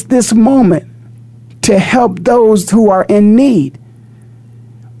sacrifice this moment to help those who are in need?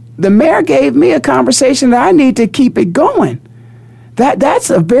 The mayor gave me a conversation that I need to keep it going. That's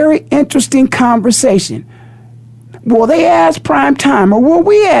a very interesting conversation. Will they ask prime time, or will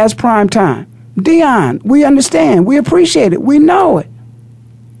we ask prime time? Dion, we understand. We appreciate it. We know it.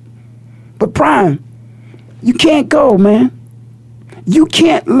 But Prime, you can't go, man. You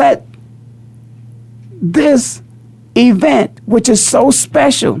can't let this event, which is so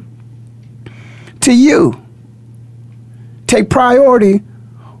special to you, take priority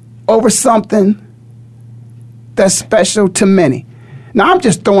over something that's special to many. Now, I'm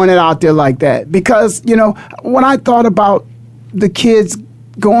just throwing it out there like that because, when I thought about the kids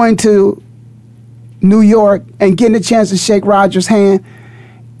going to New York and getting a chance to shake Roger's hand,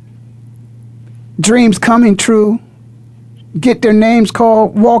 dreams coming true, get their names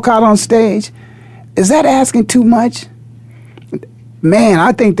called, walk out on stage, is that asking too much? Man,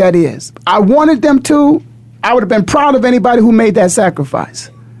 I think that is. I wanted them to. I would have been proud of anybody who made that sacrifice.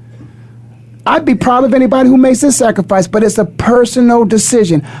 I'd be proud of anybody who makes this sacrifice, but it's a personal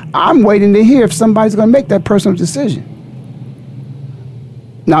decision. I'm waiting to hear if somebody's going to make that personal decision.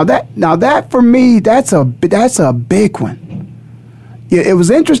 Now that for me, that's a big one. It was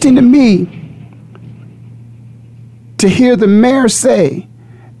interesting to me to hear the mayor say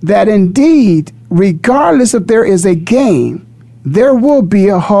that indeed, regardless if there is a game, there will be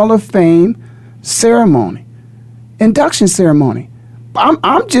a Hall of Fame ceremony, induction ceremony. I'm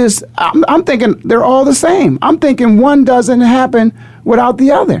thinking they're all the same. I'm thinking one doesn't happen without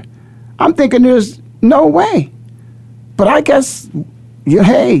the other. I'm thinking there's no way. But I guess, you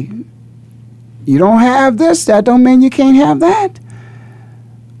don't have this, that don't mean you can't have that.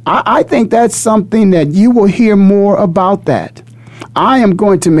 I think that's something that you will hear more about that. I am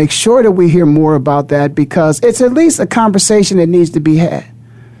going to make sure that we hear more about that because it's at least a conversation that needs to be had.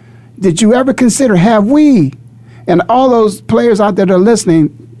 Did you ever consider, have we, and all those players out there that are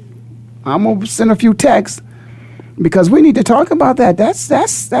listening, I'm going to send a few texts because we need to talk about that.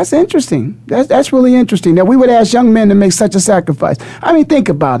 That's interesting. That's really interesting that we would ask young men to make such a sacrifice. I mean, think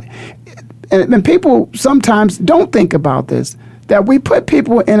about it. And people sometimes don't think about this, that we put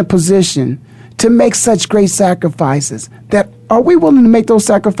people in a position to make such great sacrifices. That are we willing to make those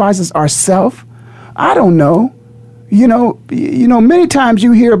sacrifices ourselves? I don't know. You know, many times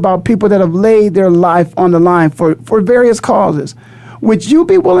you hear about people that have laid their life on the line for various causes. Would you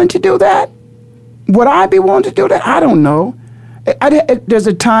be willing to do that? Would I be willing to do that? I don't know. There's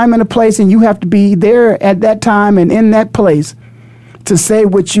a time and a place, and you have to be there at that time and in that place to say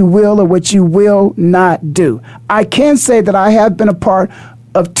what you will or what you will not do. I can say that I have been a part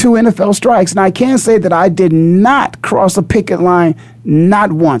of 2 NFL strikes, and I can say that I did not cross a picket line,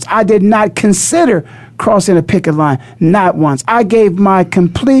 not once. I did not consider crossing a picket line, not once. I gave my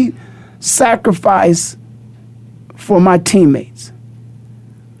complete sacrifice for my teammates.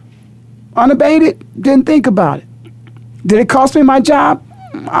 Unabated, didn't think about it. Did it cost me my job?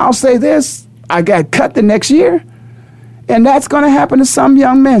 I'll say this, I got cut the next year, and that's going to happen to some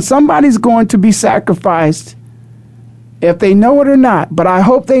young men. Somebody's going to be sacrificed if they know it or not, but I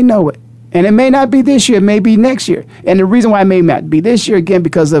hope they know it. And it may not be this year, it may be next year. And the reason why it may not be this year, again,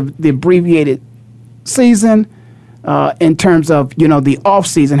 because of the abbreviated season, in terms of, the off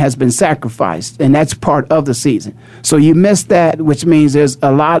season has been sacrificed, and that's part of the season. So you miss that, which means there's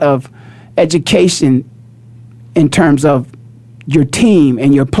a lot of education in terms of your team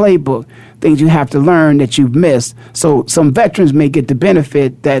and your playbook, things you have to learn that you've missed. So some veterans may get the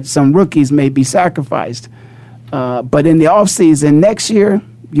benefit that some rookies may be sacrificed. But in the off season next year,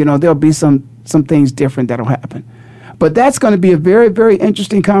 there'll be some things different that'll happen. But that's going to be a very, very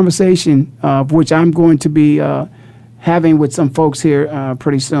interesting conversation, which I'm going to be having with some folks here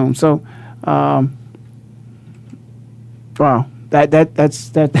pretty soon. So, wow,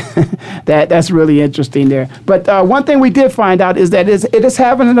 that's really interesting there. But one thing we did find out is that it is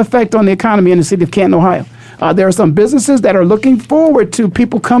having an effect on the economy in the city of Canton, Ohio. There are some businesses that are looking forward to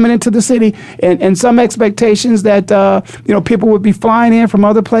people coming into the city, and some expectations that people would be flying in from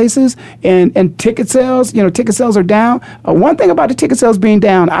other places, and ticket sales. Ticket sales are down. One thing about the ticket sales being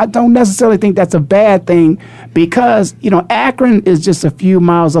down, I don't necessarily think that's a bad thing, because Akron is just a few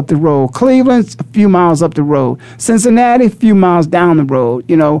miles up the road. Cleveland's a few miles up the road. Cincinnati, a few miles down the road.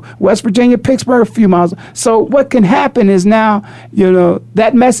 West Virginia, Pittsburgh, a few miles. So what can happen is now,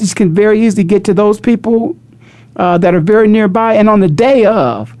 that message can very easily get to those people that are very nearby, and on the day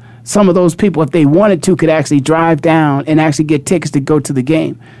of, some of those people, if they wanted to, could actually drive down and actually get tickets to go to the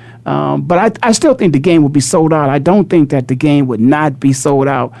game. But I still think the game will be sold out. I don't think that the game would not be sold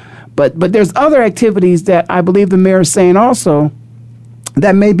out. But there's other activities that I believe the mayor is saying also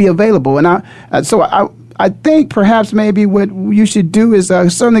that may be available. And I think perhaps maybe what you should do is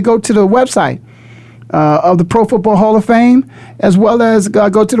certainly go to the website of the Pro Football Hall of Fame, as well as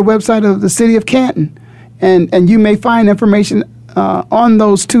go to the website of the City of Canton. And you may find information on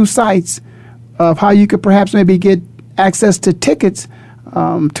those 2 sites of how you could perhaps maybe get access to tickets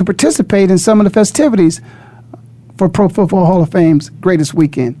to participate in some of the festivities for Pro Football Hall of Fame's greatest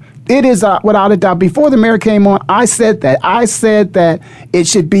weekend. It is, without a doubt, before the mayor came on, I said that it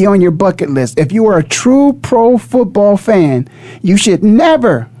should be on your bucket list. If you are a true pro football fan, you should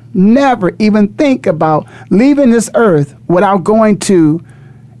never even think about leaving this earth without going to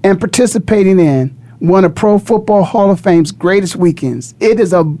and participating in one of Pro Football Hall of Fame's greatest weekends.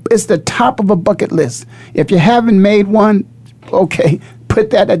 It's the top of a bucket list. If you haven't made one, okay, put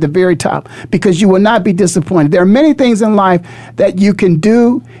that at the very top, because you will not be disappointed. There are many things in life that you can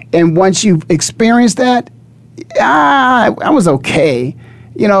do, and once you've experienced that, I was okay.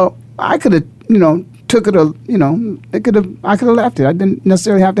 I could have, took it, I could have left it. I didn't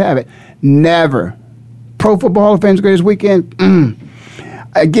necessarily have to have it. Never. Pro Football Hall of Fame's greatest weekend,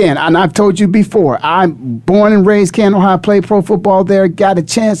 Again, and I've told you before, I'm born and raised Canton, Ohio, played pro football there, got a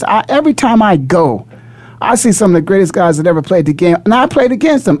chance. Every time I go, I see some of the greatest guys that ever played the game, and I played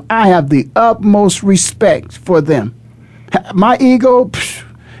against them. I have the utmost respect for them. My ego,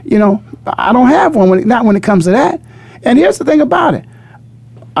 I don't have one, not when it comes to that. And here's the thing about it.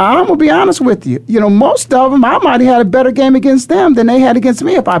 I'm going to be honest with you. Most of them, I might have had a better game against them than they had against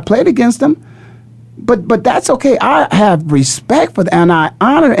me if I played against them. But that's okay. I have respect for them, and I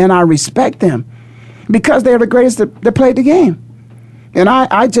honor and I respect them because they're the greatest that played the game. And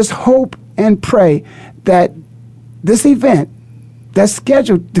I just hope and pray that this event that's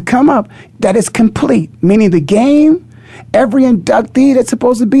scheduled to come up, that it's complete, meaning the game, every inductee that's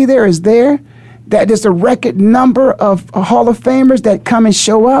supposed to be there is there, that there's a record number of Hall of Famers that come and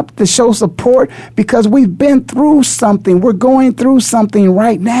show up to show support because we've been through something. We're going through something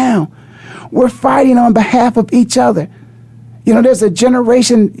right now. We're fighting on behalf of each other. You know, there's a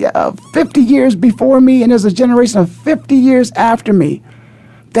generation 50 years before me, and there's a generation of 50 years after me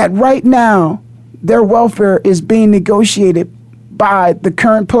that right now their welfare is being negotiated by the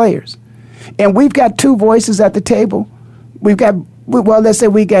current players. And we've got two voices at the table. Let's say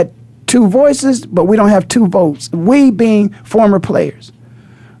we got two voices, but we don't have two votes, we being former players.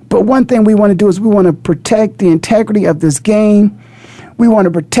 But one thing we want to do is we want to protect the integrity of this game. We want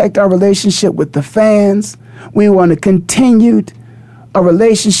to protect our relationship with the fans. We want to continue a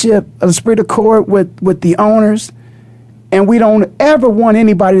relationship, a spirit of accord with the owners. And we don't ever want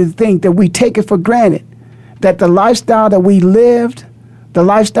anybody to think that we take it for granted, that the lifestyle that we lived, the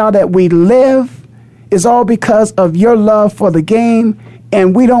lifestyle that we live is all because of your love for the game.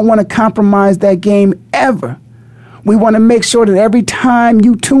 And we don't want to compromise that game ever. We want to make sure that every time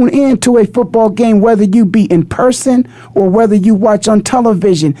you tune in to a football game, whether you be in person or whether you watch on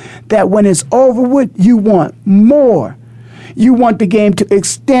television, that when it's over with, you want more. You want the game to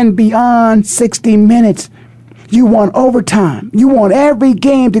extend beyond 60 minutes. You want overtime. You want every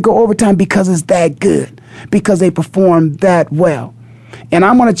game to go overtime because it's that good, because they perform that well. And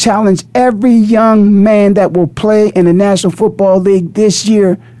I'm going to challenge every young man that will play in the National Football League this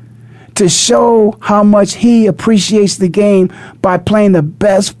year to show how much he appreciates the game by playing the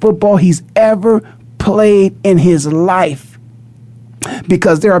best football he's ever played in his life.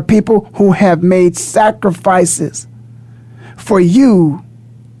 Because there are people who have made sacrifices for you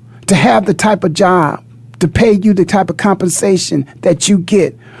to have the type of job, to pay you the type of compensation that you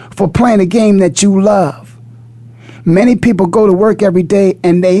get for playing a game that you love. Many people go to work every day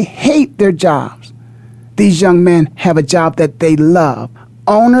and they hate their jobs. These young men have a job that they love.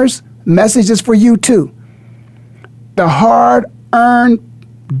 Owners, messages for you too. The hard-earned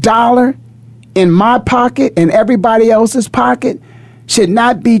dollar in my pocket and everybody else's pocket should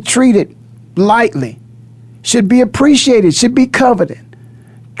not be treated lightly. Should be appreciated, should be coveted.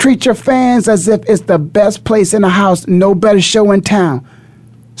 Treat your fans as if it's the best place in the house, no better show in town.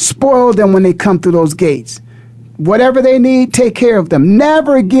 Spoil them when they come through those gates. Whatever they need, take care of them.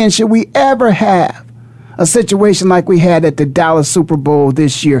 Never again should we ever have a situation like we had at the Dallas Super Bowl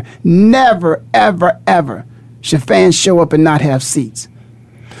this year. Never, ever, ever should fans show up and not have seats.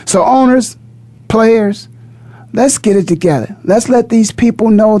 So owners, players, let's get it together. Let's let these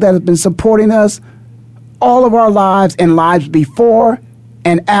people know that have been supporting us all of our lives and lives before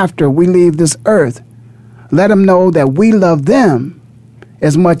and after we leave this earth. Let them know that we love them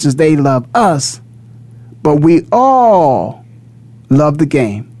as much as they love us. But we all love the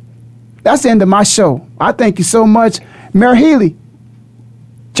game. That's the end of my show. I thank you so much. Mayor Healy,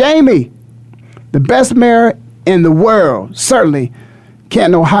 Jamie, the best mayor in the world, certainly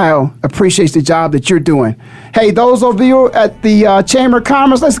Canton, Ohio, appreciates the job that you're doing. Hey, those of you at the Chamber of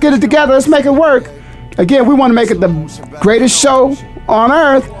Commerce, let's get it together. Let's make it work. Again, we want to make it the greatest show on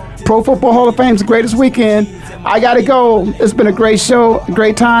earth. Pro Football Hall of Fame's greatest weekend. I got to go. It's been a great show, a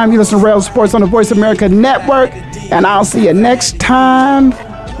great time. You listen to Rail Sports on the Voice America Network, and I'll see you next time,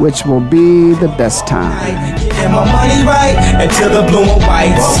 which will be the best time. Getting my money right until the blue and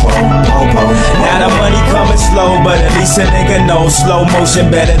whites. Now the money coming slow, but at least a nigga knows slow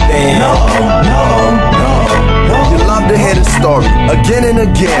motion better than. No. You love to hear the story again and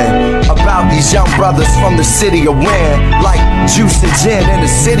again about these young brothers from the city of Wynn. Like juice and gin in the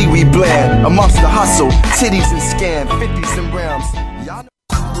city we blend. Amongst the hustle, titties and scam, 50s and rims.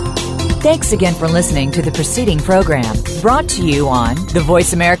 Thanks again for listening to the preceding program, brought to you on the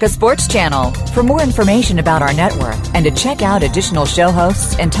Voice America Sports Channel. For more information about our network and to check out additional show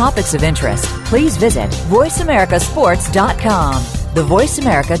hosts and topics of interest, please visit voiceamericasports.com. The Voice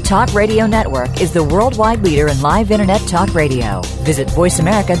America Talk Radio Network is the worldwide leader in live Internet talk radio. Visit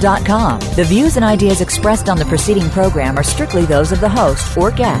voiceamerica.com. The views and ideas expressed on the preceding program are strictly those of the host or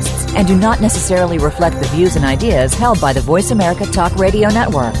guests and do not necessarily reflect the views and ideas held by the Voice America Talk Radio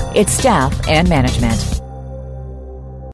Network, its staff, and management.